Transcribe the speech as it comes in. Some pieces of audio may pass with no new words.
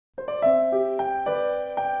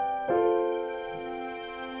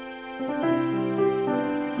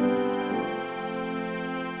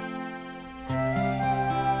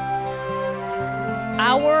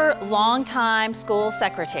Our longtime school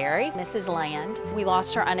secretary, Mrs. Land, we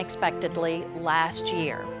lost her unexpectedly last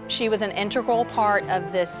year. She was an integral part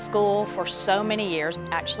of this school for so many years.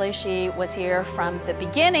 Actually, she was here from the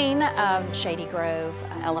beginning of Shady Grove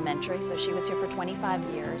Elementary, so she was here for 25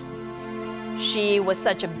 years. She was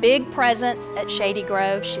such a big presence at Shady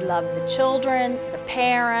Grove. She loved the children, the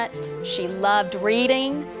parents. She loved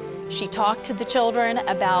reading. She talked to the children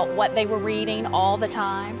about what they were reading all the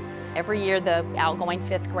time. Every year, the outgoing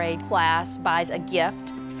 5th grade class buys a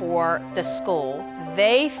gift for the school.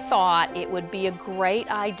 They thought it would be a great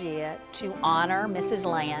idea to honor Mrs.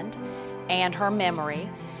 Land and her memory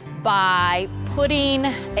by putting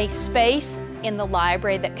a space in the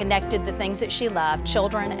library that connected the things that she loved,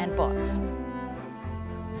 children and books.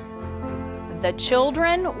 The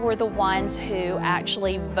children were the ones who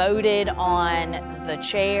actually voted on the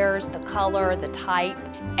chairs, the color, the type,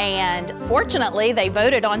 and fortunately they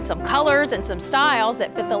voted on some colors and some styles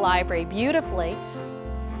that fit the library beautifully.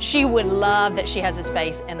 She would love that she has a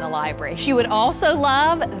space in the library. She would also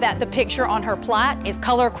love that the picture on her plaque is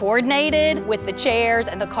color coordinated with the chairs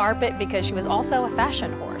and the carpet because she was also a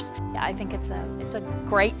fashion horse. Yeah, I think it's a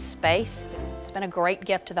great space. It's been a great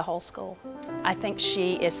gift to the whole school. I think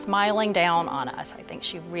she is smiling down on us. I think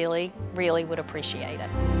she really, really would appreciate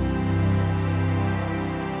it.